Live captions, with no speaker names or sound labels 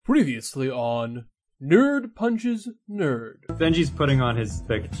Previously on Nerd Punches Nerd. Benji's putting on his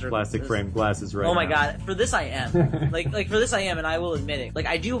thick plastic frame glasses right now. Oh my god, for this I am. like for this I am, and I will admit it. Like,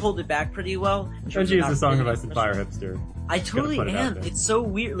 I do hold it back pretty well. Benji is a Song of Ice and Fire hipster. I totally am. It's so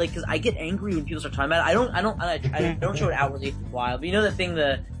weird, like, because I get angry when people start talking about it. I don't show it outwardly wild. But you know that thing,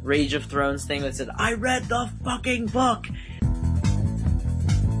 the Rage of Thrones thing that said, I read the fucking book!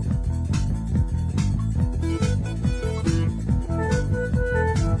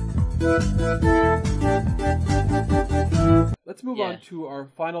 Let's move on to our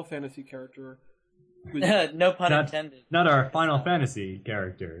Final Fantasy character. No pun intended. Not our Final Fantasy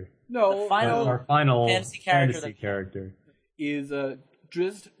character. No, our final fantasy character is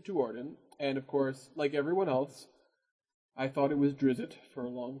Drizzt Do'Urden, and of course, like everyone else, I thought it was Drizzt for a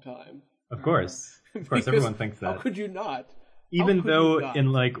long time. Of course, everyone thinks that. How could you not? Even though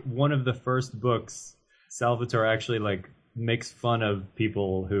in like one of the first books, Salvatore actually like makes fun of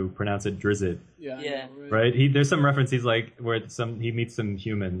people who pronounce it Drizzt. Yeah. Right? There's some reference. He's like where he meets some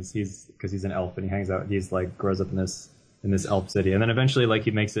humans. Because he's an elf and he hangs out. He's like grows up in this elf city, and then eventually like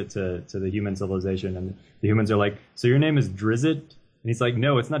he makes it to the human civilization, and the humans are like, "So your name is Drizzt?" And he's like,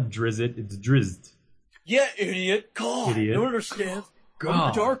 "No, it's not Drizzt. It's Drizzt." Yeah, idiot. God, idiot. I don't understand.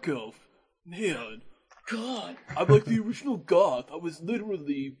 I'm a dark elf. Man. God. I'm like the original goth. I was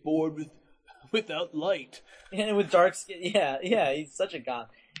literally born without light. And with dark skin. Yeah, he's such a goth.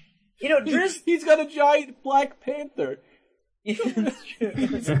 You know, Drizzt... He's got a giant Black Panther. That's true.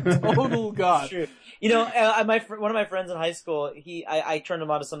 He's total goth. True. You know, one of my friends in high school, I turned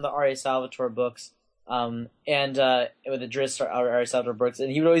him on to some of the R.A. Salvatore books, with the Drizzt R.A. Salvatore books, and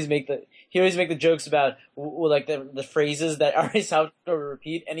he would always make the jokes about like the phrases that R.A. Salvatore would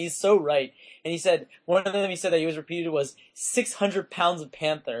repeat, and he's so right. And he said one of them he said that he was repeated was 600 pounds of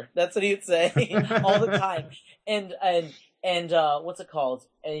panther. That's what he would say all the time. And what's it called?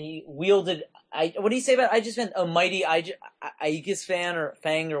 And he wielded. What did he say about? I just meant a mighty Aegis fan or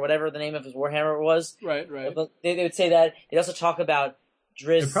Fang or whatever the name of his warhammer was. Right. But they would say that. They'd also talk about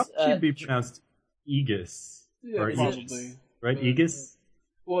Drizzt. It probably should be pronounced Aegis. Yeah, or probably. Aegis, right? Aegis.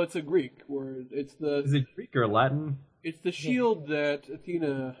 Well, it's a Greek word. It's the. Is it Greek or Latin? It's the shield that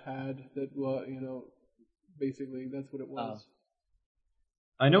Athena had. That basically that's what it was.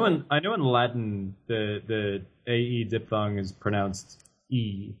 I know in Latin the AE diphthong is pronounced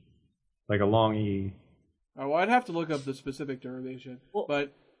E, like a long E. Oh, well, I'd have to look up the specific derivation. Well,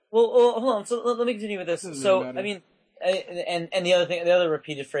 hold on. So let me continue with this. So I mean, and the other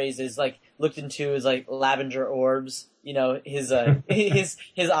repeated phrase is like looked into is like lavender orbs. You know, his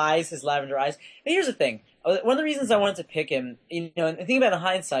eyes, his lavender eyes. But here's the thing. One of the reasons I wanted to pick him, you know, and think about it in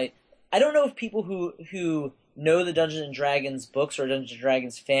hindsight, I don't know if people who know the Dungeons and Dragons books or Dungeons and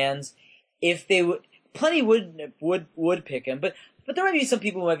Dragons fans, if they would, plenty would pick him, but there might be some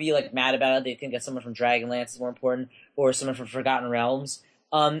people who might be like mad about it. They think that someone from Dragonlance is more important, or someone from Forgotten Realms.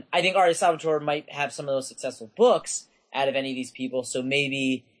 I think R.A. Salvatore might have some of those successful books out of any of these people, so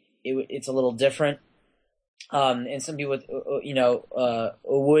maybe it's a little different. And some people,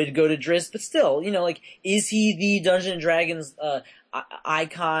 would go to Drizzt, but still, you know, like, is he the Dungeons and Dragons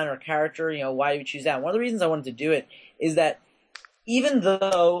icon or character? You know, why do you choose that? One of the reasons I wanted to do it is that even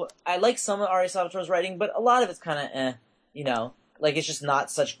though I like some of R.A. Salvatore's writing, but a lot of it's kind of you know, like it's just not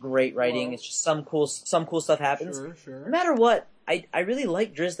such great writing. Well, it's just some cool stuff happens. Sure. No matter what, I really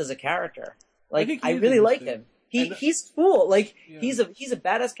like Drizzt as a character. Like, I really like him. He's cool. Like, yeah. He's a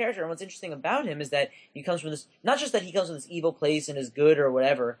badass character, and what's interesting about him is that he comes from this, not just that he comes from this evil place and is good or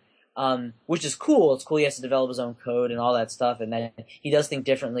whatever, which is cool. It's cool he has to develop his own code and all that stuff, and that he does think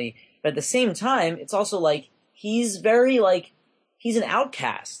differently. But at the same time, it's also like, he's very, like, he's an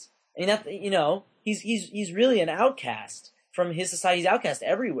outcast. I mean, that, you know, he's really an outcast from his society. He's outcast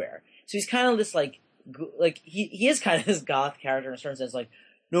everywhere. So he's kind of this, like he is kind of this goth character in a certain sense, like,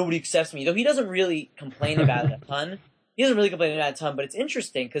 nobody accepts me. Though he doesn't really complain about it a ton. But it's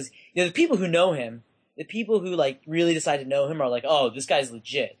interesting because, you know, the people who know him, the people who, like, really decide to know him are like, oh, this guy's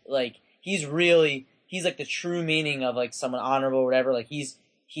legit. Like, he's like the true meaning of, like, someone honorable or whatever. Like, he's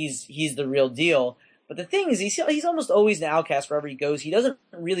the real deal. But the thing is, he's almost always an outcast wherever he goes. He doesn't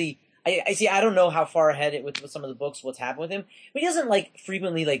really, I see, I don't know how far ahead with some of the books, what's happened with him, but he doesn't, like,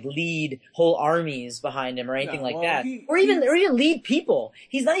 frequently, like, lead whole armies behind him or anything like that. Or even lead people.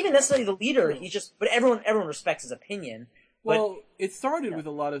 He's not even necessarily the leader. He's just, but everyone respects his opinion. Well, it started with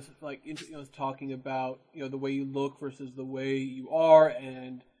a lot of, like, talking about, you know, the way you look versus the way you are,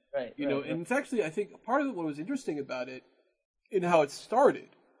 and, and it's actually, I think, part of what was interesting about it, and how it started,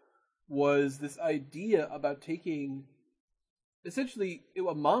 was this idea about taking essentially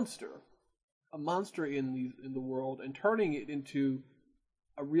a monster in the world and turning it into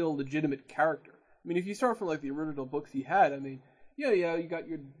a real legitimate character. I mean, if you start from like the original books he had, I mean, yeah, you got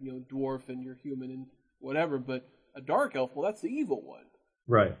your dwarf and your human and whatever, but a dark elf, well, that's the evil one.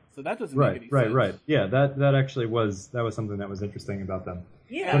 Right. So that doesn't make any sense. Right. Yeah, that actually was something that was interesting about them.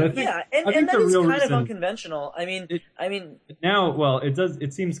 Yeah, and that is kind of unconventional. I mean, now, well,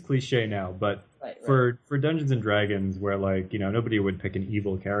 it seems cliche now, but for Dungeons and Dragons, where like nobody would pick an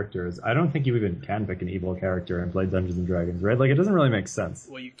evil character, I don't think you even can pick an evil character and play Dungeons and Dragons, right? Like it doesn't really make sense.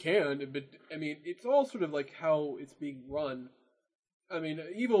 Well, you can, but I mean, it's all sort of like how it's being run. I mean,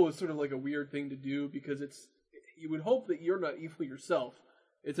 evil is sort of like a weird thing to do because you would hope that you're not evil yourself.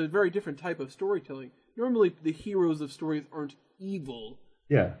 It's a very different type of storytelling. Normally, the heroes of stories aren't evil.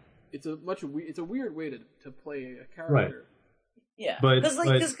 Yeah. It's a weird way to play a character. Right. Yeah, because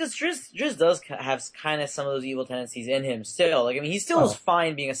Drizzt does have kind of some of those evil tendencies in him still. Like, I mean, he still is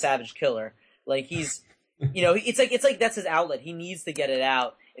fine being a savage killer. Like he's, it's like that's his outlet. He needs to get it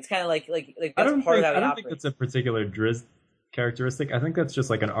out. It's kind of like that's part of how he operates. I don't think it's a particular Drizzt characteristic. I think that's just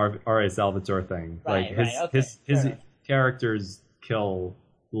like an R.A. Salvatore thing. Right, like his characters kill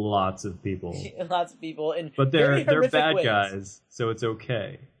lots of people. But they're bad ways. Guys, so it's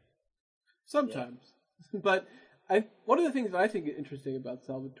okay. Sometimes. Yeah. But one of the things that I think is interesting about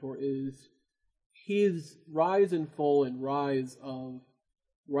Salvatore is his rise and fall and rise of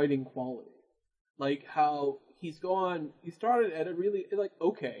writing quality. Like how he started at a really, like,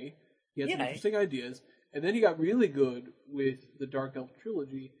 okay, he had some interesting ideas, and then he got really good with the Dark Elf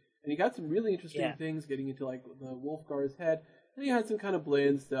trilogy, and he got some really interesting things getting into, like, the Wolfgar's head, and he had some kind of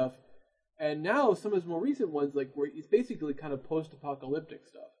bland stuff, and now some of his more recent ones, like, where it's basically kind of post-apocalyptic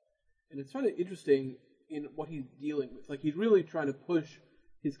stuff. And it's kind of interesting in what he's dealing with. Like, he's really trying to push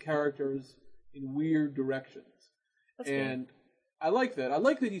his characters in weird directions. That's and good. I like that. I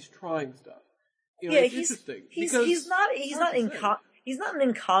like that he's trying stuff. It's interesting. He's not an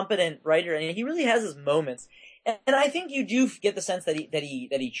incompetent writer, and he really has his moments. And I think you do get the sense that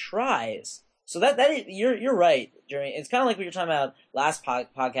he tries. So you're right, Jeremy. It's kind of like we were talking about last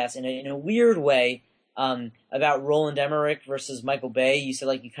podcast in a weird way. About Roland Emmerich versus Michael Bay. You said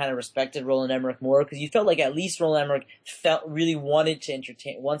like you kind of respected Roland Emmerich more because you felt like at least Roland Emmerich really wanted to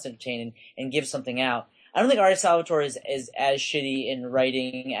entertain and give something out. I don't think R.A. Salvatore is as shitty in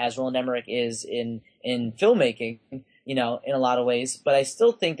writing as Roland Emmerich is in filmmaking, in a lot of ways. But I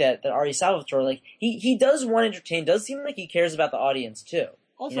still think that R.A. Salvatore, like he does want to entertain, does seem like he cares about the audience too.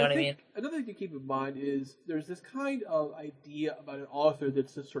 Also, you know what I mean? Another thing to keep in mind is there's this kind of idea about an author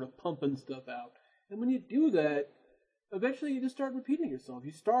that's just sort of pumping stuff out. And when you do that, eventually you just start repeating yourself.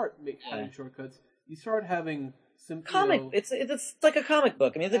 You start having shortcuts. You start having some It's like a comic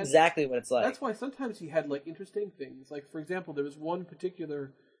book. I mean, it's exactly what it's like. That's why sometimes he had like interesting things. Like, for example, there was one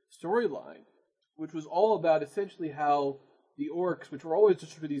particular storyline which was all about essentially how the orcs, which were always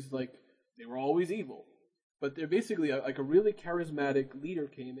just sort of these like they were always evil, but they're basically like a really charismatic leader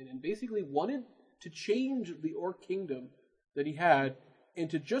came in and basically wanted to change the orc kingdom that he had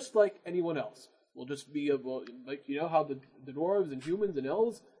into just like anyone else. We'll just be like how the dwarves and humans and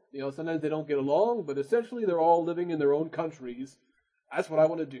elves, sometimes they don't get along, but essentially they're all living in their own countries. That's what I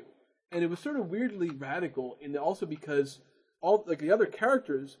want to do. And it was sort of weirdly radical, and also because all like the other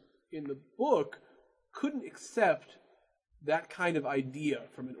characters in the book couldn't accept that kind of idea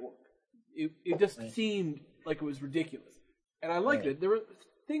from an orc. It just seemed like it was ridiculous. And I liked it. There were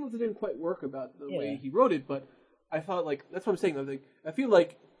things that didn't quite work about the way he wrote it, but I thought like that's what I'm saying. I feel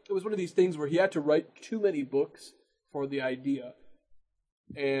like it was one of these things where he had to write too many books for the idea,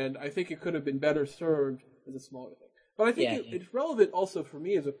 and I think it could have been better served as a smaller thing. But I think it's relevant also for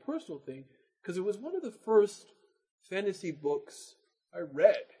me as a personal thing because it was one of the first fantasy books I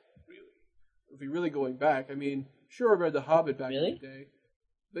read. Really, if you're really going back, I mean, sure, I read The Hobbit back in the day,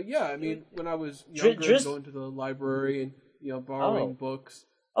 but yeah, I mean, when I was younger, going to the library and borrowing books.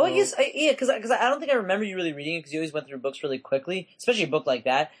 Oh, I guess, because I don't think I remember you really reading it because you always went through books really quickly, especially a book like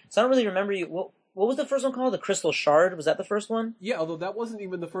that. So I don't really remember you. What was the first one called? The Crystal Shard? Was that the first one? Yeah, although that wasn't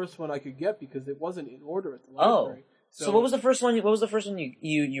even the first one I could get because it wasn't in order at the library. So what was the first one? What was the first one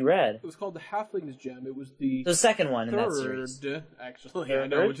you read? It was called The Halfling's Gem. It was the second one in that series. Actually, I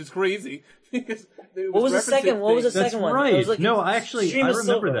know, which is crazy because what was the second? What was the second one? Right. Like I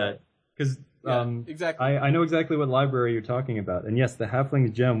remember that because. Exactly. I know exactly what library you're talking about, and yes, the Halfling's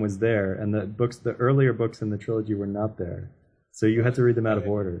Gem was there, and the earlier books in the trilogy were not there, so you had to read them out of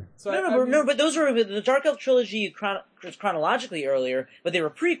order. So no, but those were the Dark Elf trilogy was chronologically earlier, but they were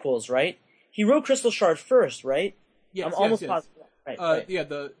prequels, right? He wrote Crystal Shard first, right? Yes, I'm almost positive. Right. Yeah,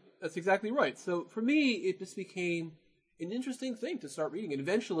 that's exactly right. So for me, it just became an interesting thing to start reading, and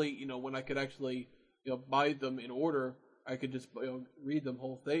eventually, when I could actually buy them in order. I could just read them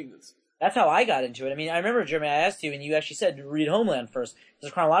whole things. That's how I got into it. I mean, I remember, Jeremy, I asked you, and you actually said read Homeland first.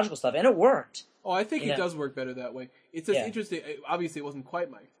 There's chronological stuff, and it worked. Oh, I think it does work better that way. It's just interesting. Obviously, it wasn't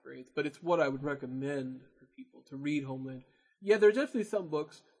quite my experience, but it's what I would recommend for people to read Homeland. Yeah, there are definitely some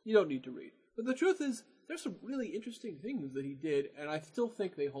books you don't need to read. But the truth is, there's some really interesting things that he did, and I still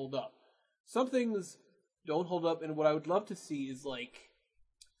think they hold up. Some things don't hold up, and what I would love to see is like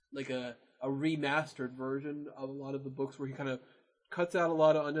a remastered version of a lot of the books where he kind of cuts out a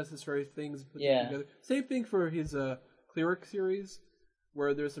lot of unnecessary things and puts them together. Same thing for his Cleric series,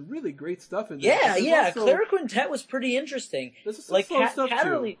 where there's some really great stuff in there. Yeah. Cleric Quintet was pretty interesting. There's some slow stuff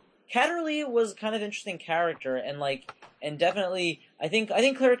too. Catterley was kind of interesting character, and definitely I think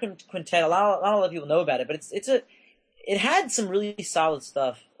Cleric Quintet. Not a lot of people know about it, but it had some really solid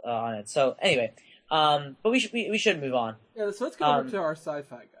stuff on it. So anyway, but we should move on. Yeah, so let's go over to our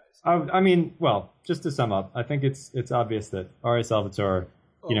sci-fi guys. I mean, well, just to sum up, I think it's obvious that R.A. Salvatore,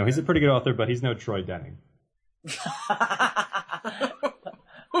 he's a pretty good author, but he's no Troy Denning.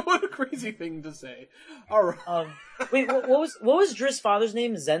 What a crazy thing to say. All right. Wait, what was Drist's father's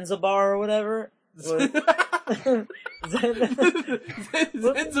name? Zanzibar or whatever? Zanzibar?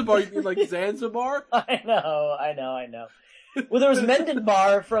 You mean like Zanzibar? I know. Well, there was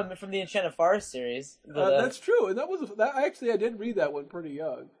Mendenbar from the Enchanted Forest series. But, that's true, and I did read that one pretty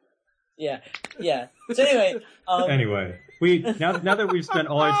young. Yeah. So anyway, now that we've spent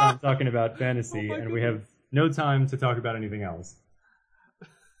all our time talking about fantasy and we have no time to talk about anything else,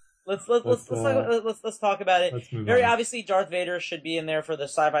 let's talk about it. Very obviously, Darth Vader should be in there for the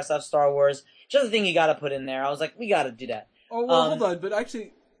sci-fi stuff. Star Wars, just the thing you got to put in there. I was like, we got to do that. Oh well, hold on, but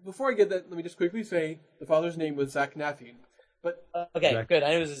actually, before I get that, let me just quickly say the father's name was Zach Nathan. But okay, good. I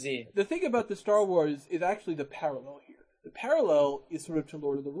knew it was a Z. The thing about the Star Wars is actually the parallel here. The parallel is sort of to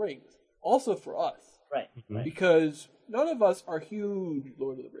Lord of the Rings, also for us, right? Because none of us are huge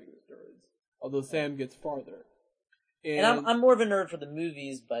Lord of the Rings nerds, although Sam gets farther. And I'm more of a nerd for the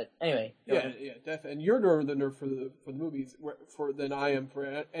movies, but anyway. Yeah, definitely. And you're the nerd for the movies than I am for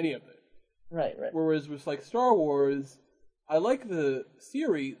any of it. Right. Whereas with like Star Wars, I like the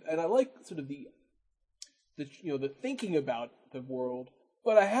series, and I like sort of the thinking about the world,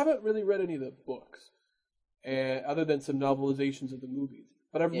 but I haven't really read any of the books, other than some novelizations of the movies.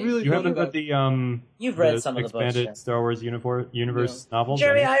 But I've really you haven't read you've read some of the books, expanded Star Wars universe novels.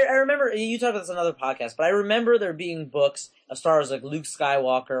 Jeremy, I remember you talked about this on another podcast, but I remember there being books of Star Wars like Luke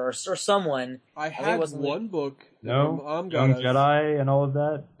Skywalker or someone. I had one book. No, Young Jedi and all of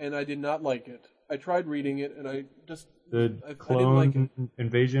that, and I did not like it. I tried reading it, and I just Clone I didn't like it.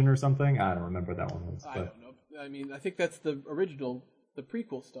 Invasion or something. I don't remember that one. I don't know. I mean, I think that's the original, the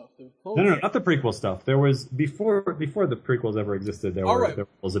prequel stuff. No, not the prequel stuff. There was before the prequels ever existed. There were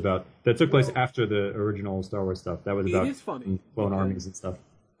rules about that took place after the original Star Wars stuff. That was about clone armies and stuff.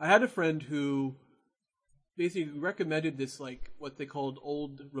 I had a friend who basically recommended this, like what they called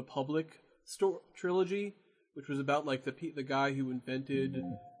Old Republic trilogy, which was about like the guy who invented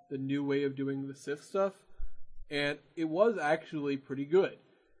the new way of doing the Sith stuff, and it was actually pretty good.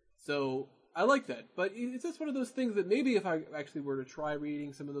 So I like that, but it's just one of those things that maybe if I actually were to try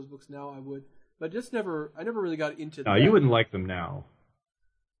reading some of those books now, I would. But I never really got into. No, you wouldn't like them now.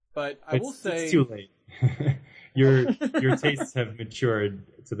 But I will say it's too late. your tastes have matured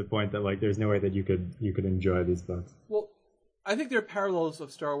to the point that like there's no way that you could enjoy these books. Well, I think there are parallels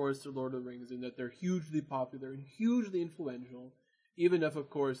of Star Wars to Lord of the Rings in that they're hugely popular and hugely influential. Even if, of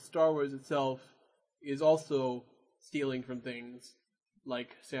course, Star Wars itself is also stealing from things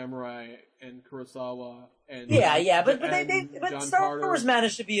like Samurai and Kurosawa and but Star Wars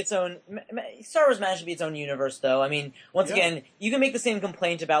managed to be its own. Star Wars managed to be its own universe, though. I mean, once again, you can make the same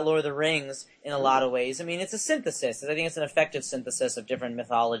complaint about Lord of the Rings in a lot of ways. I mean, it's a synthesis. I think it's an effective synthesis of different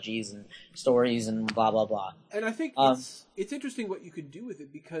mythologies and stories and blah blah blah. And I think it's interesting what you could do with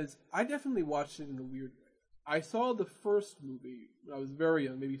it because I definitely watched it in a weird way. I saw the first movie when I was very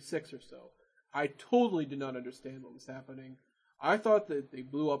young, maybe 6 or so. I totally did not understand what was happening. I thought that they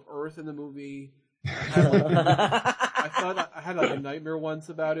blew up Earth in the movie. I thought I had like a nightmare once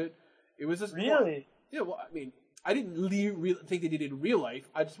about it. It was just really. Yeah, well, I mean, I didn't think they did it in real life.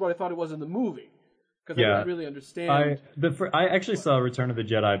 I thought it was in the movie because I didn't really understand. I actually saw Return of the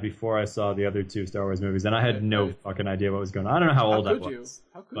Jedi before I saw the other 2 Star Wars movies, and I had no fucking idea what was going on. I don't know how old I was.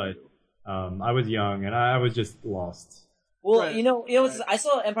 How could you? I was young and I was just lost. Well, I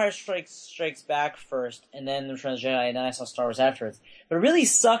saw Empire Strikes Back first, and then Return of the Jedi, and then I saw Star Wars afterwards. But it really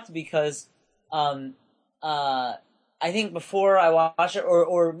sucked because, I think before I watched it,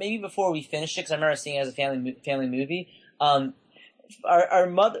 or maybe before we finished it, because I remember seeing it as a family movie. Our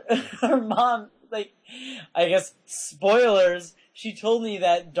mom like, I guess, spoilers, she told me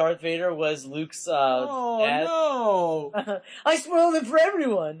that Darth Vader was Luke's, dad. Oh, no! I spoiled it for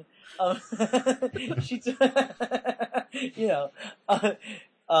everyone! She, you know,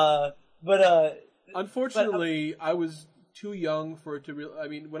 Unfortunately, I was too young for it to I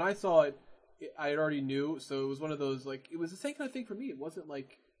mean, when I saw it, I already knew, so it was one of those, like, it was the same kind of thing for me. It wasn't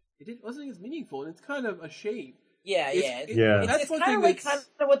like, wasn't as meaningful, and it's kind of a shame. It's kind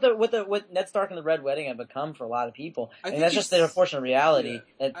of what Ned Stark and the Red Wedding have become for a lot of people. I mean, that's just the unfortunate reality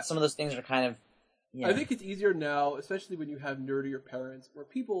that some of those things are kind of. Yeah. I think it's easier now, especially when you have nerdier parents, where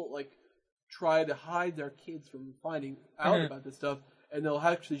people like try to hide their kids from finding out about this stuff, and they'll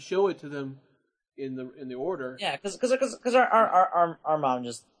actually show it to them in the order. Yeah, because our mom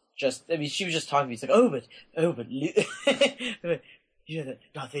just I mean, she was just talking to me. It's like, but you know that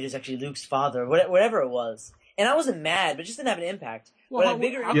Darth Vader's actually Luke's father, whatever it was. And I wasn't mad, but it just didn't have an impact. Well, how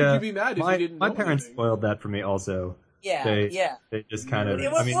could you be mad if you didn't know my parents anything? spoiled that for me also. They just kind of.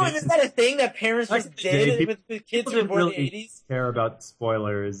 Isn't that a thing that parents just did with kids before the 80s? Care about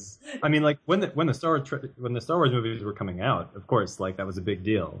spoilers. I mean, like when the Star Wars movies were coming out, of course, like that was a big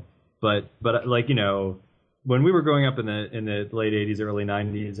deal. But like, you know, when we were growing up in the late 80s, early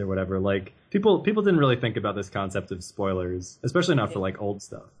 90s, or whatever, like people didn't really think about this concept of spoilers, especially not for like old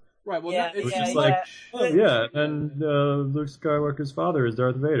stuff. Right. Well, it was just like, and Luke Skywalker's father is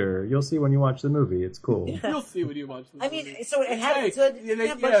Darth Vader. You'll see when you watch the movie. It's cool. You'll see when you watch the movie. I mean, so it happened.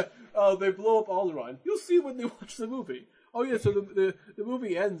 They blow up Alderaan. You'll see when they watch the movie. Oh yeah, so the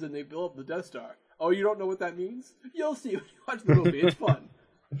movie ends and they blow up the Death Star. Oh, you don't know what that means? You'll see when you watch the movie. It's fun.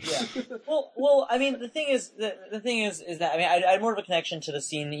 Yeah. Well. I mean, the thing is that I mean, I had more of a connection to the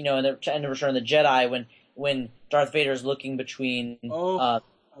scene, you know, in the end of Return of the Jedi when Darth Vader's looking between.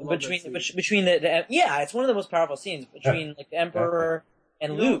 Between the it's one of the most powerful scenes between like the Emperor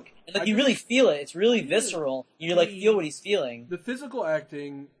and Luke, and like you really feel it. It's really visceral. You like feel what he's feeling. The physical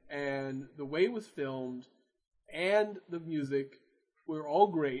acting and the way it was filmed, and the music were all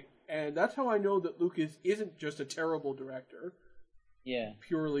great, and that's how I know that Lucas isn't just a terrible director. Yeah,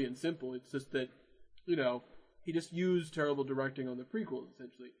 purely and simple. It's just that, you know, he just used terrible directing on the prequels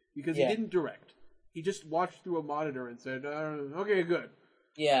essentially because he didn't direct. He just watched through a monitor and said, "Okay, good."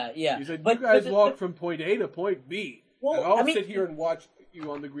 Yeah. He said, "You guys walk from point A to point B, and I'll sit here and watch you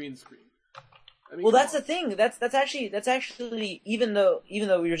on the green screen." I mean, that's the thing. That's actually even though we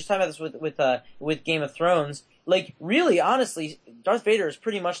were just talking about this with Game of Thrones, like really honestly, Darth Vader is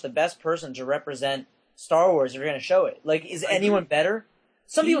pretty much the best person to represent Star Wars if you're going to show it. Like, is anyone better?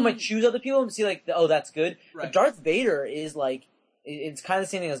 Some people might choose other people and see like, oh, that's good. Right. But Darth Vader is like, it's kind of the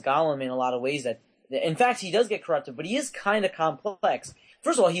same thing as Gollum in a lot of ways. That in fact he does get corrupted, but he is kind of complex.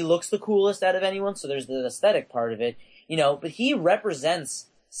 First of all, he looks the coolest out of anyone, so there's the aesthetic part of it, you know, but he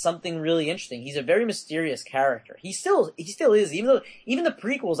represents something really interesting. He's a very mysterious character. He still is, even the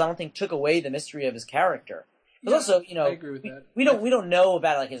prequels I don't think took away the mystery of his character. But also, you know, I agree with that. we don't know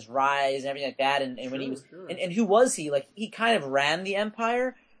about like his rise and everything like that, and when he was and who was he? Like he kind of ran the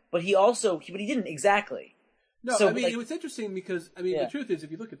Empire, but he didn't exactly. No, so, I mean, it was interesting because I mean the truth is,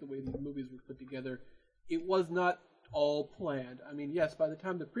 if you look at the way the movies were put together, it was not all planned. I mean, yes, by the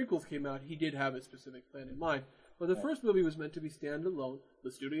time the prequels came out, he did have a specific plan in mind. But the first movie was meant to be standalone.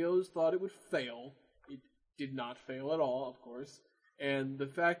 The studios thought it would fail. It did not fail at all, of course. And the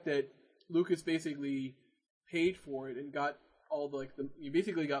fact that Lucas basically paid for it and got you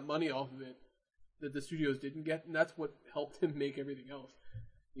basically got money off of it that the studios didn't get, and that's what helped him make everything else.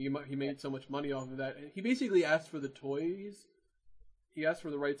 He made so much money off of that. And he basically asked for the toys. He asked for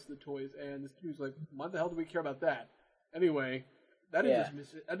the rights to the toys, and the studio's like, "Why the hell do we care about that?" Anyway, that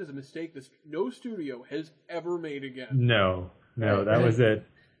is a mistake no studio has ever made again. No, that was it.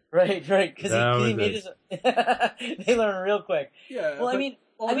 Right, because he made his. They learn real quick. Yeah. Well,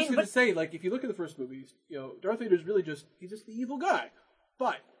 I was going to say, like, if you look at the first movies, you know, Darth Vader's really he's just the evil guy.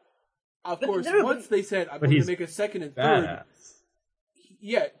 But of course, once they said, "I'm going to make a second and third,"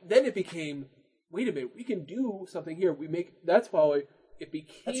 then it became, wait a minute, we can do something here. That's why it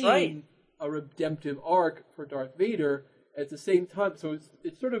became a redemptive arc for Darth Vader at the same time. So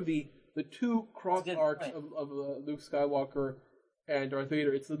it's sort of the two cross arcs of Luke Skywalker and Darth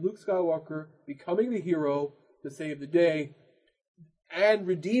Vader. It's the Luke Skywalker becoming the hero to save the day and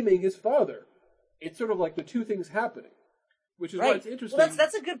redeeming his father. It's sort of like the two things happening, which is why it's interesting. Well,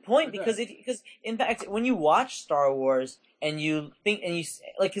 that's a good point because in fact when you watch Star Wars and you think and you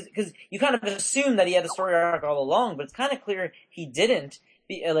like because you kind of assume that he had the story arc all along, but it's kind of clear he didn't.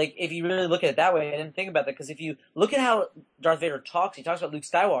 Like if you really look at it that way, I didn't think about that because if you look at how Darth Vader talks, he talks about Luke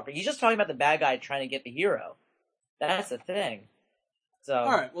Skywalker. He's just talking about the bad guy trying to get the hero. That's the thing. So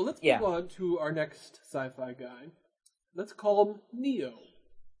all right, well, let's move on to our next sci-fi guy. Let's call him Neo.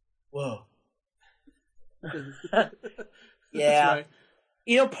 Whoa. Yeah. Right.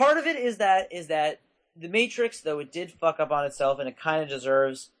 You know, part of it is that the Matrix, though it did fuck up on itself, and it kind of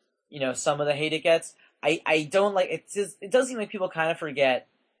deserves, you know, some of the hate it gets. I don't like it. It does seem like people kind of forget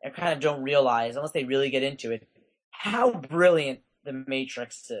and kind of don't realize, unless they really get into it, how brilliant the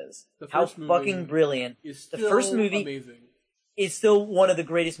Matrix is. How fucking brilliant. The first movie amazing. Is still one of the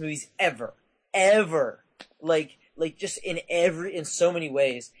greatest movies ever. Like just in so many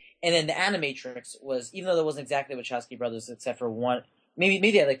ways. And then the Animatrix was, even though that wasn't exactly Wachowski brothers, except for one, maybe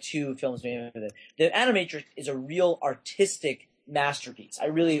they had like 2 films made with it. The Animatrix is a real artistic masterpiece. I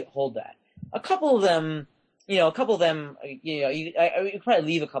really hold that. A couple of them, you probably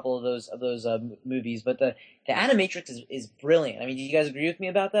leave a couple of those movies, but the Animatrix is brilliant. I mean, do you guys agree with me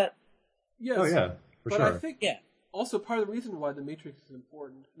about that? Yes. Oh yeah, for sure. I think also part of the reason why the Matrix is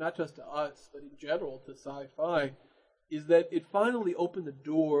important, not just to us, but in general to sci-fi, is that it finally opened the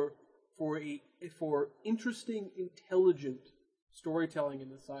door for interesting, intelligent storytelling in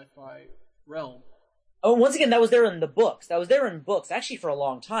the sci-fi realm. Oh, once again, that was there in the books. Actually for a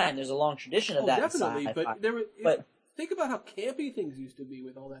long time. There's a long tradition of that. Definitely, but think about how campy things used to be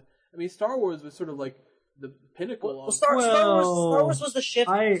with all that. I mean, Star Wars was sort of like the pinnacle of... Star Wars was the shift.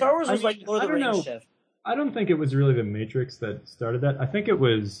 Star Wars was like Lord of the Rings shift. I don't think it was really the Matrix that started that. I think it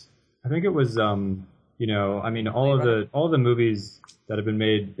was you know, I mean, all the movies that have been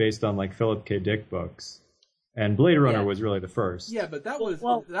made based on like Philip K. Dick books, and Blade Runner was really the first. Yeah, but that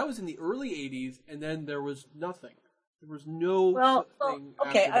was in the early '80s, and then there was nothing. There was no thing.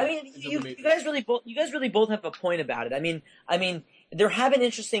 Okay, I mean, you guys really both have a point about it. I mean, there have been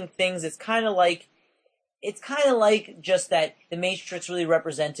interesting things. It's kind of like just that the Matrix really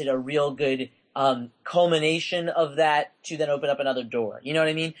represented a real good culmination of that to then open up another door. You know what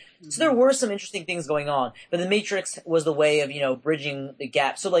I mean? Mm-hmm. So there were some interesting things going on, but the Matrix was the way of, you know, bridging the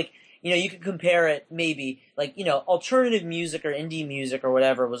gap. So like, you know, you could compare it maybe like, you know, alternative music or indie music or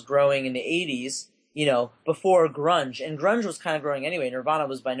whatever was growing in the 80s, you know, before grunge. And grunge was kind of growing anyway. Nirvana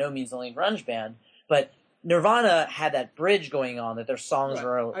was by no means the only grunge band, but Nirvana had that bridge going on that their songs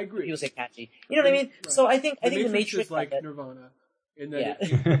were, people say, catchy. You know what I mean? Right. So I think the Matrix is like Nirvana. In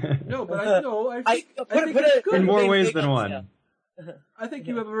that no, but I think it's good. In more ways than one. I think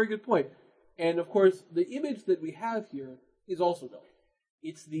you have a very good point. And of course, the image that we have here is also known.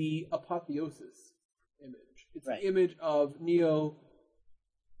 It's the apotheosis image. It's the image of Neo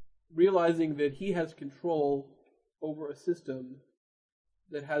realizing that he has control over a system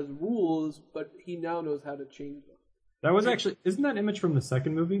that has rules, but he now knows how to change them. That was actually, isn't that image from the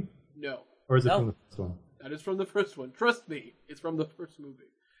second movie? No. Or is it from the first one? That is from the first one. Trust me, it's from the first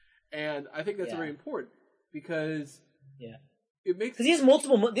movie. And I think that's very important because it makes... Because he has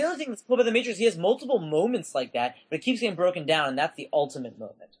multiple... The other thing that's cool about the Matrix, he has multiple moments like that, but it keeps getting broken down, and that's the ultimate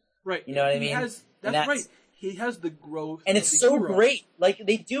moment. Right. You know what I mean? That's right. He has the growth. And it's so great. Like,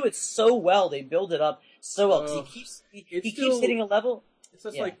 they do it so well. They build it up so well. Because he keeps hitting a level... It's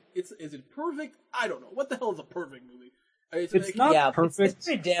just like, is it perfect? I don't know. What the hell is a perfect movie? It's not perfect,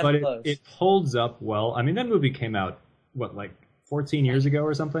 but it holds up well. I mean, that movie came out, like 14 years ago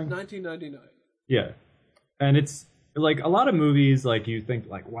or something? 1999. Yeah. And it's, like, a lot of movies, like, you think,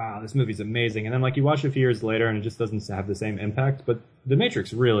 like, wow, this movie's amazing. And then, like, you watch it a few years later and it just doesn't have the same impact. But The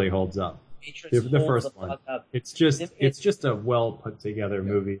Matrix really holds up. The first one. It's just a well put together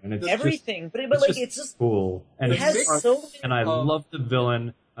movie. And it's everything, but like, it's just cool. And it has so many... And I love the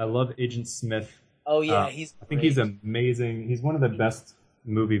villain. I love Agent Smith. Oh yeah, I think he's amazing. He's one of the best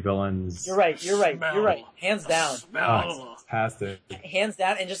movie villains. You're right. Hands down. Oh, it's fantastic. Hands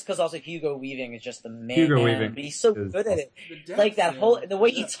down, and just because also Hugo Weaving is just the man. Hugo Weaving, but he's so good at it. Like that the way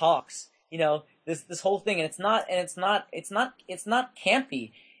he talks, you know, this whole thing, and it's not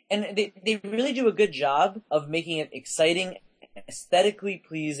campy, and they really do a good job of making it exciting, aesthetically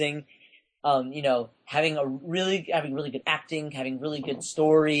pleasing. You know, having really good acting, having really good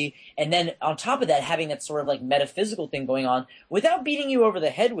story, and then on top of that, having that sort of like metaphysical thing going on without beating you over the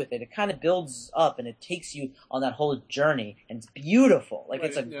head with it. It kind of builds up and it takes you on that whole journey, and it's beautiful. Like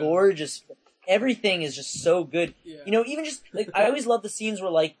it's a gorgeous. Everything is just so good. Yeah. You know, even just like I always love the scenes where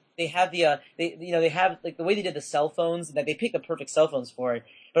like they have they have like the way they did the cell phones, that they picked the perfect cell phones for it.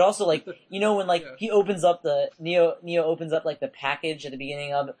 But also, like, you know, when, like, he opens up Neo opens up, like, the package at the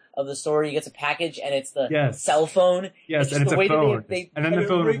beginning of the story. He gets a package, and it's the cell phone. Yes, and it's a phone. And then the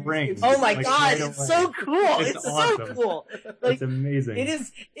phone rings. Oh, my God, it's so cool. It's awesome. So cool. Like, it's amazing. It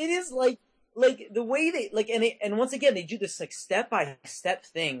is, like, the way they, like, and once again, they do this, like, step-by-step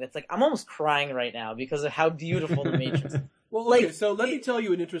thing that's, like, I'm almost crying right now because of how beautiful the Matrix is. Well, okay, so let me tell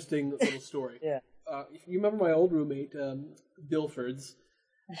you an interesting little story. Yeah. If you remember my old roommate, Bilfords.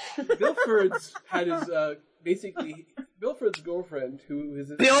 Bilfords had his, basically, Bilfords' girlfriend, who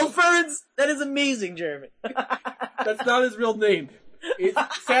is... Bilfords? That is amazing, Jeremy. That's not his real name. It's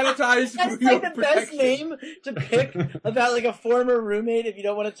sanitized That's for your like the protection. best name to pick about like a former roommate if you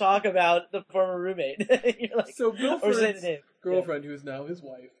don't want to talk about the former roommate. You're like, so Bilfords' girlfriend, who is now his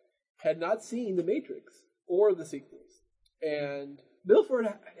wife, had not seen The Matrix or the sequels. And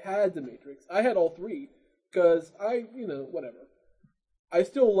Bilford had The Matrix. I had all three, because whatever. I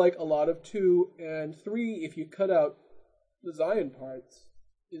still like a lot of 2, and 3, if you cut out the Zion parts,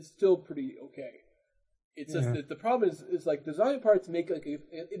 is still pretty okay. It's just that the problem is like the Zion parts make like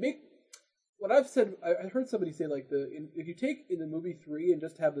what I've said. I heard somebody say like if you take in the movie 3 and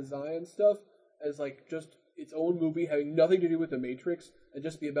just have the Zion stuff as like just its own movie having nothing to do with the Matrix and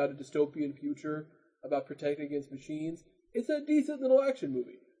just be about a dystopian future about protecting against machines, it's a decent little action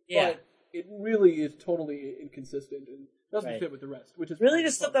movie. Yeah, but it really is totally inconsistent and doesn't fit with the rest. Which is really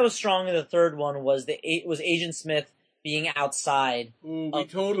the stuff that was strong in the third one was Agent Smith being outside. Ooh, we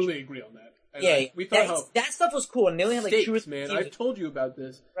totally agree on that. And we thought that stuff was cool, and they only had like Stakes, 2 or 3 man. scenes. I've told you about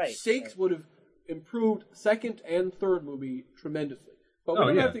this. Right. Stakes would have improved second and third movie tremendously. But we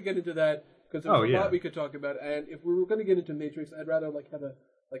don't have to get into that because there's a lot we could talk about. And if we were going to get into Matrix, I'd rather like have a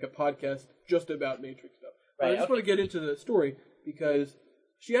podcast just about Matrix stuff. Right, I just want to get into the story because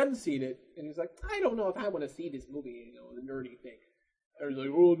she hadn't seen it, and he was like, I don't know if I want to see this movie, the nerdy thing. I was like,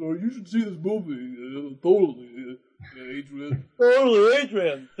 oh no, you should see this movie. Totally, Adrian. Totally,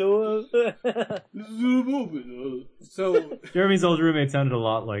 Adrian. This is a movie. So Jeremy's old roommate sounded a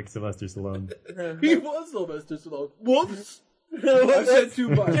lot like Sylvester Stallone. He was Sylvester Stallone. Whoops. I said too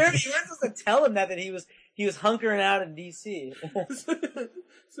much. Jeremy, you weren't supposed to tell him that he was hunkering out in D.C.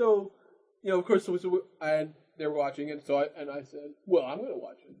 So, of course, and they were watching it, and I said, well, I'm going to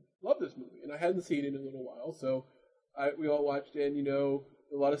watch it. Love this movie. And I hadn't seen it in a little while, so we all watched it, and, a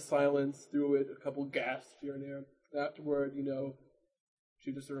lot of silence through it, a couple gasps here and there. Afterward,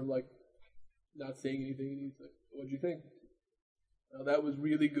 she just sort of like not saying anything, and he's like, what'd you think? Well, that was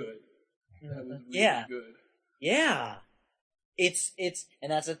really good. That was really good. Yeah. It's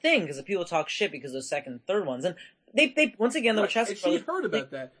and that's the thing, because the people talk shit because of the second and third ones, and they once again, the Wachowski brothers... She had heard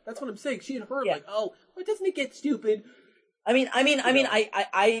about that. That's what I'm saying. She had heard, like, oh, well, doesn't it get stupid? I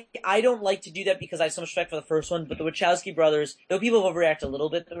don't like to do that because I have so much respect for the first one, but the Wachowski brothers, though people overreact a little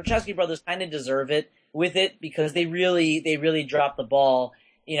bit, the Wachowski brothers kind of deserve it with it because they really dropped the ball,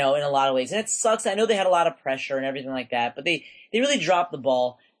 in a lot of ways. And it sucks. I know they had a lot of pressure and everything like that, but they really dropped the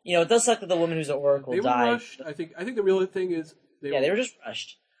ball. It does suck that the woman who's at work will die. They were rushed. I think the real thing is they were just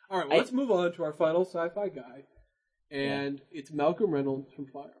rushed. All right, well, let's move on to our final sci-fi guy, and it's Malcolm Reynolds from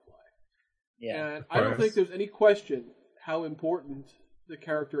Firefly. Yeah, and I don't think there's any question how important the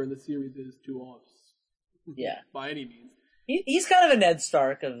character in the series is to us. Yeah. By any means. He's kind of a Ned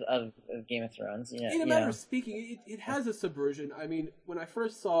Stark of Game of Thrones. In a matter of speaking, it has a subversion. I mean, when I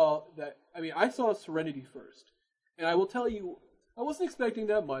first saw that, I saw Serenity first. And I will tell you, I wasn't expecting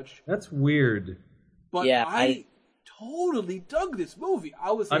that much. That's weird. But I totally dug this movie.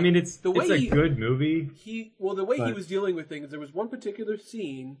 I was like, it's a good movie. The way he was dealing with things, there was one particular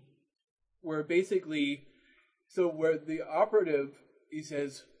scene where basically... So where the operative, he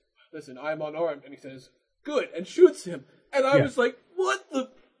says, listen, I'm unarmed. And he says, good, and shoots him. And I was like, what the?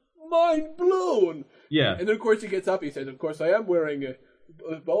 Mind blown. Yeah. And then, of course, he gets up. He says, of course, I am wearing a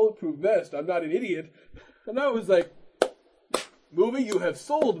bulletproof vest. I'm not an idiot. And I was like, movie, you have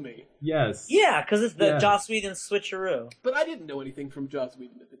sold me. Yes. Yeah, because it's the Joss Whedon switcheroo. But I didn't know anything from Joss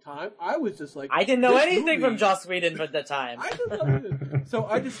Whedon at the time. I was just like... I didn't know anything from Joss Whedon at the time. I didn't know anything. So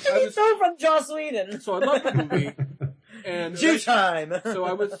I was... from Joss Whedon. So I loved the movie. And time. So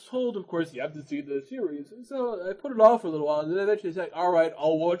I was told, of course, you have to see the series. And so I put it off for a little while, and then eventually said, all right,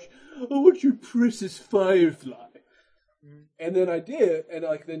 I'll watch your precious Firefly. And then I did, and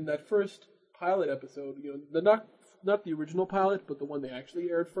then that first pilot episode, not the original pilot, but the one they actually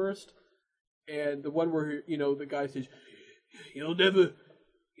aired first. And the one where, the guy says, he'll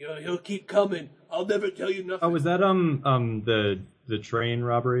keep coming. I'll never tell you nothing. Oh, was that, the train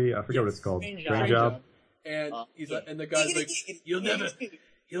robbery? I forget what it's called. Train job. And he's like, and the guy's like,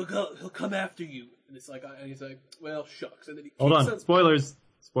 he'll come after you. And it's like, and he's like, well, shucks. And then he hold on. Spoilers.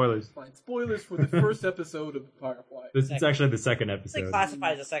 Fine. Spoilers for the first episode of Firefly. It's actually the second episode. It's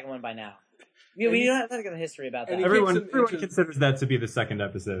classified as the second one by now. We don't have to get the history about that. Everyone considers that to be the second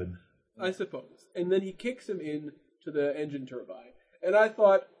episode. I suppose. And then he kicks him into the engine turbine. And I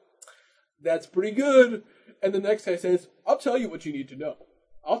thought, that's pretty good. And the next guy says, I'll tell you what you need to know.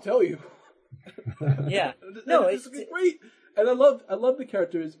 I'll tell you. Yeah. No, it's great. And I love the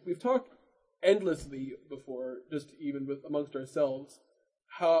characters. We've talked endlessly before, just even amongst ourselves,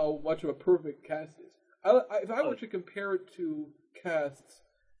 how much of a perfect cast is. If I were to compare it to casts,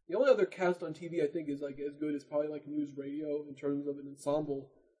 the only other cast on TV I think is like as good as probably like News Radio in terms of an ensemble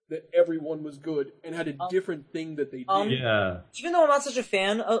that everyone was good and had a different thing that they did. Even though I'm not such a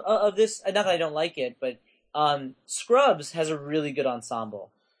fan of this, not that I don't like it, but Scrubs has a really good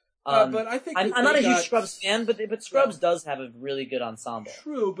ensemble. But I think I'm not a huge Scrubs fan, but Scrubs does have a really good ensemble.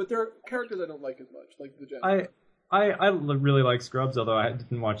 True, but there are characters I don't like as much, like the Jen. I really like Scrubs, although I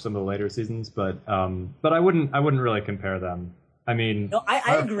didn't watch some of the later seasons. But I wouldn't really compare them. I mean, no,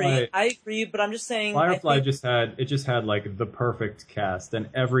 I agree, but I'm just saying. Firefly just had like the perfect cast, and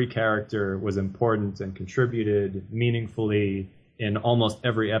every character was important and contributed meaningfully in almost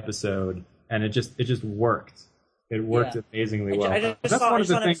every episode, and it just worked. It worked amazingly well. I saw an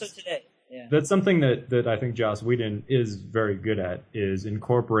episode today. Yeah. That's something that I think Joss Whedon is very good at, is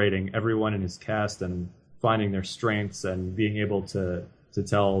incorporating everyone in his cast and finding their strengths and being able to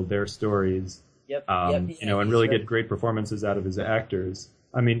tell their stories. And really get great performances out of his actors.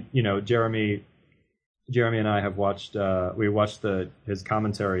 I mean, Jeremy and I have watched his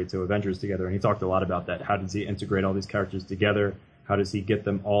commentary to Avengers together, and he talked a lot about that. How does he integrate all these characters together? How does he get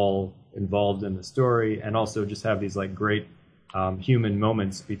them all involved in the story, and also just have these like great human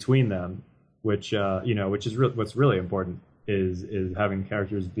moments between them, which is what's really important is having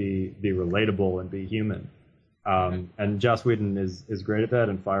characters be relatable and be human. And Joss Whedon is great at that,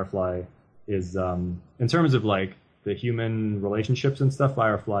 and Firefly is in terms of like the human relationships and stuff,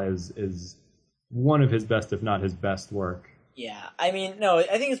 Firefly is one of his best, if not his best work. Yeah, I mean, no,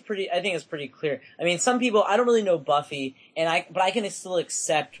 I think it's pretty clear. I mean, some people, I don't really know Buffy, but I can still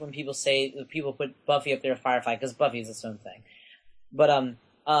accept when people put Buffy up there with Firefly, because Buffy is its own thing. But and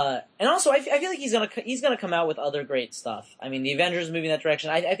also I feel like he's gonna come out with other great stuff. I mean, the Avengers moving that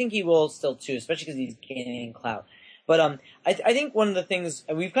direction. I think he will still too, especially because he's gaining clout. But I think one of the things,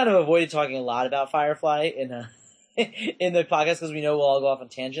 and we've kind of avoided talking a lot about Firefly in the podcast because we know we'll all go off on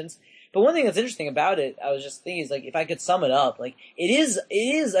tangents. But one thing that's interesting about it, I was just thinking, is like, if I could sum it up, like it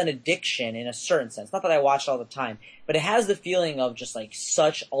is an addiction in a certain sense. Not that I watch it all the time, but it has the feeling of just like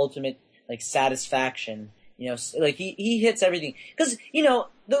such ultimate like satisfaction. Like he hits everything because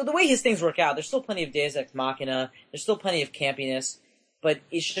the way his things work out. There's still plenty of Deus Ex Machina. There's still plenty of campiness. But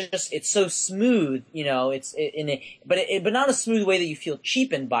it's so smooth, but not a smooth way that you feel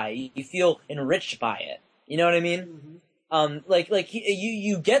cheapened by it. You feel enriched by it. You know what I mean? Mm-hmm.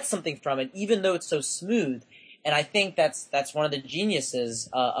 You get something from it, even though it's so smooth. And I think that's one of the geniuses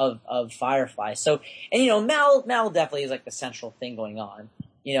of Firefly. So, and Mal definitely is like the central thing going on.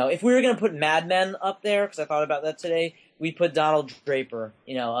 If we were gonna put Mad Men up there, because I thought about that today, we'd put Donald Draper,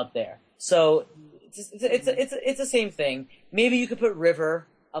 up there. So. It's the same thing. Maybe you could put River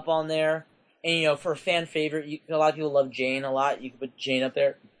up on there, and for a fan favorite, a lot of people love Jane a lot. You could put Jane up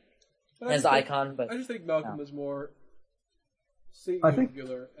there as the icon. But I just think Malcolm was more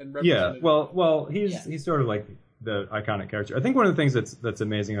singular and representative. Yeah, well, he's sort of like the iconic character. I think one of the things that's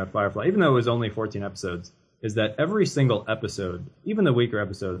amazing about Firefly, even though it was only 14 episodes, is that every single episode, even the weaker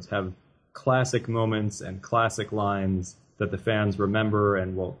episodes, have classic moments and classic lines that the fans remember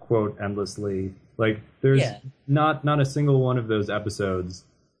and will quote endlessly. Like there's not a single one of those episodes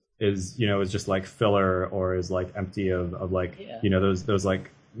is just like filler or is like empty of those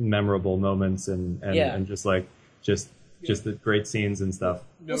like memorable moments and just the great scenes and stuff.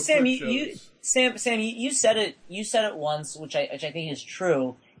 Well, Sam, you said it once, which I think is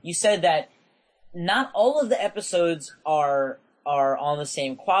true. You said that not all of the episodes are on the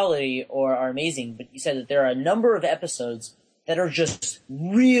same quality or are amazing, but you said that there are a number of episodes that are just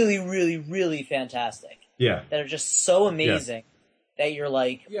really, really, really fantastic. Yeah. That are just so amazing that you're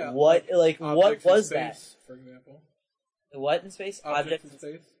like, what was that? For example. The what in space? Objects in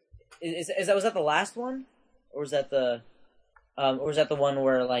space. Was that the last one? Or was that the one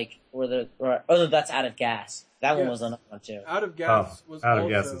where that's Out of Gas. That one was another one too. Out of Gas was Out of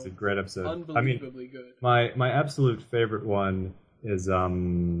Gas is a great episode. Unbelievably good. My absolute favorite one is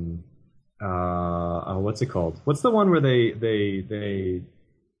what's it called? What's the one where they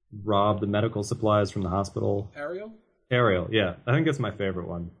rob the medical supplies from the hospital? Ariel, yeah. I think that's my favorite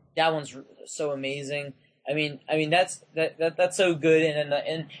one. That one's so amazing. I mean that's so good,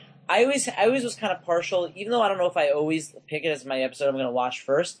 and I always was kind of partial, even though I don't know if I always pick it as my episode I'm going to watch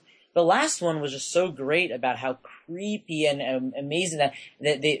first. The last one was just so great about how creepy and amazing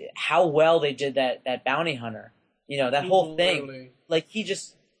how well they did that bounty hunter. That whole thing. Literally. Like he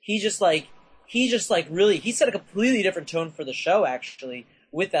set a completely different tone for the show actually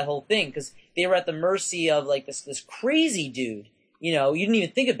with that whole thing, because they were at the mercy of like this crazy dude. You know, you didn't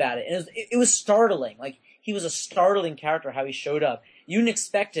even think about it, and it was startling. Like he was a startling character how he showed up. You didn't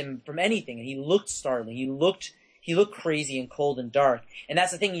expect him from anything, and he looked startling. He looked crazy and cold and dark. And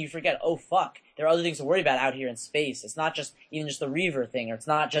that's the thing you forget. Oh fuck, there are other things to worry about out here in space. It's not just even just the Reaver thing, or it's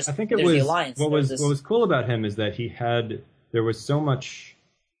not just. I think it was the Alliance. What was cool about him is that there was so much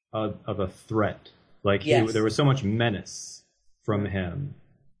of a threat. Like there was so much menace from him.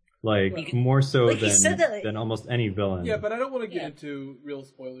 Like more so than almost any villain. Yeah, but I don't want to get into real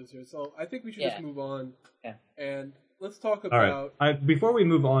spoilers here, so I think we should just move on. Yeah. And let's talk about. All right. Before we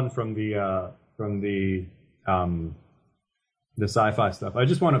move on from the sci-fi stuff, I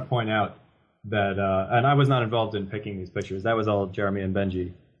just want to point out that, and I was not involved in picking these pictures. That was all Jeremy and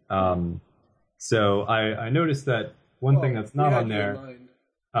Benji. So I noticed that one thing that's not on there.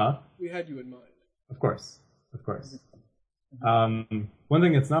 We had you in mind. Of course. One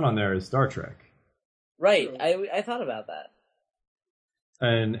thing that's not on there is Star Trek. Right. I thought about that.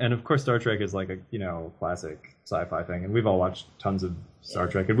 And of course Star Trek is like a classic sci-fi thing, and we've all watched tons of Star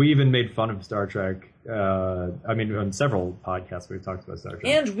Trek, and we even made fun of Star Trek. On several podcasts we've talked about Star Trek,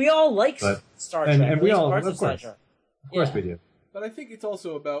 and we all like Star Trek, and we all, of course we do. But I think it's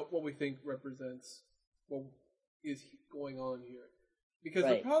also about what we think represents what is going on here, because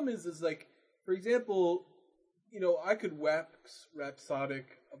the problem is like, for example, I could wax rhapsodic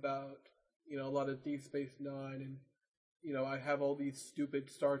about a lot of Deep Space Nine, and I have all these stupid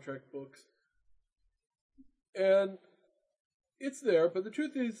Star Trek books, and it's there. But the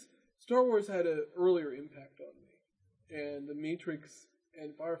truth is, Star Wars had an earlier impact on me, and The Matrix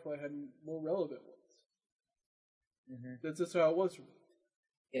and Firefly had more relevant ones. Mm-hmm. That's just how it was for me.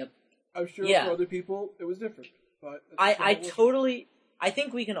 Yep. I'm sure for other people it was different, but I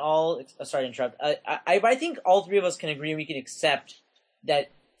think we can all. Sorry to interrupt. I think all three of us can agree, and we can accept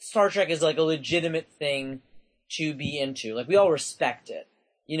that Star Trek is like a legitimate thing to be into. Like we all respect it.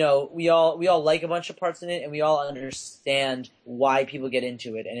 We all like a bunch of parts in it, and we all understand why people get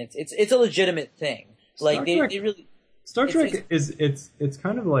into it, and it's a legitimate thing. Like they really. Star Trek it's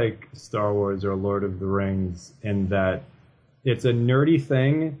kind of like Star Wars or Lord of the Rings in that it's a nerdy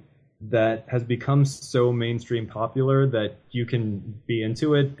thing that has become so mainstream popular that you can be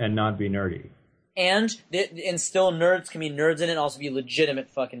into it and not be nerdy. And still nerds can be nerds in it and also be legitimate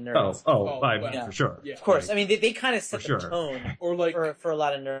fucking nerds. For sure. Yeah. Of course. I mean, they kind of set the tone or like for a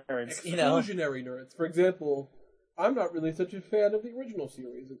lot of nerds. Exclusionary nerds. For example, I'm not really such a fan of the original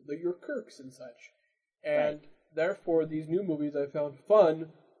series, your Kirks and such. And therefore, these new movies I found fun,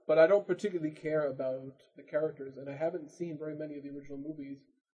 but I don't particularly care about the characters, and I haven't seen very many of the original movies.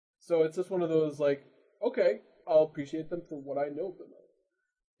 So it's just one of those, like, okay, I'll appreciate them for what I know of them.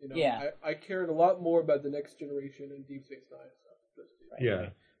 I cared a lot more about the Next Generation and Deep Space Nine stuff. Yeah.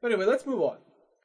 But anyway, let's move on.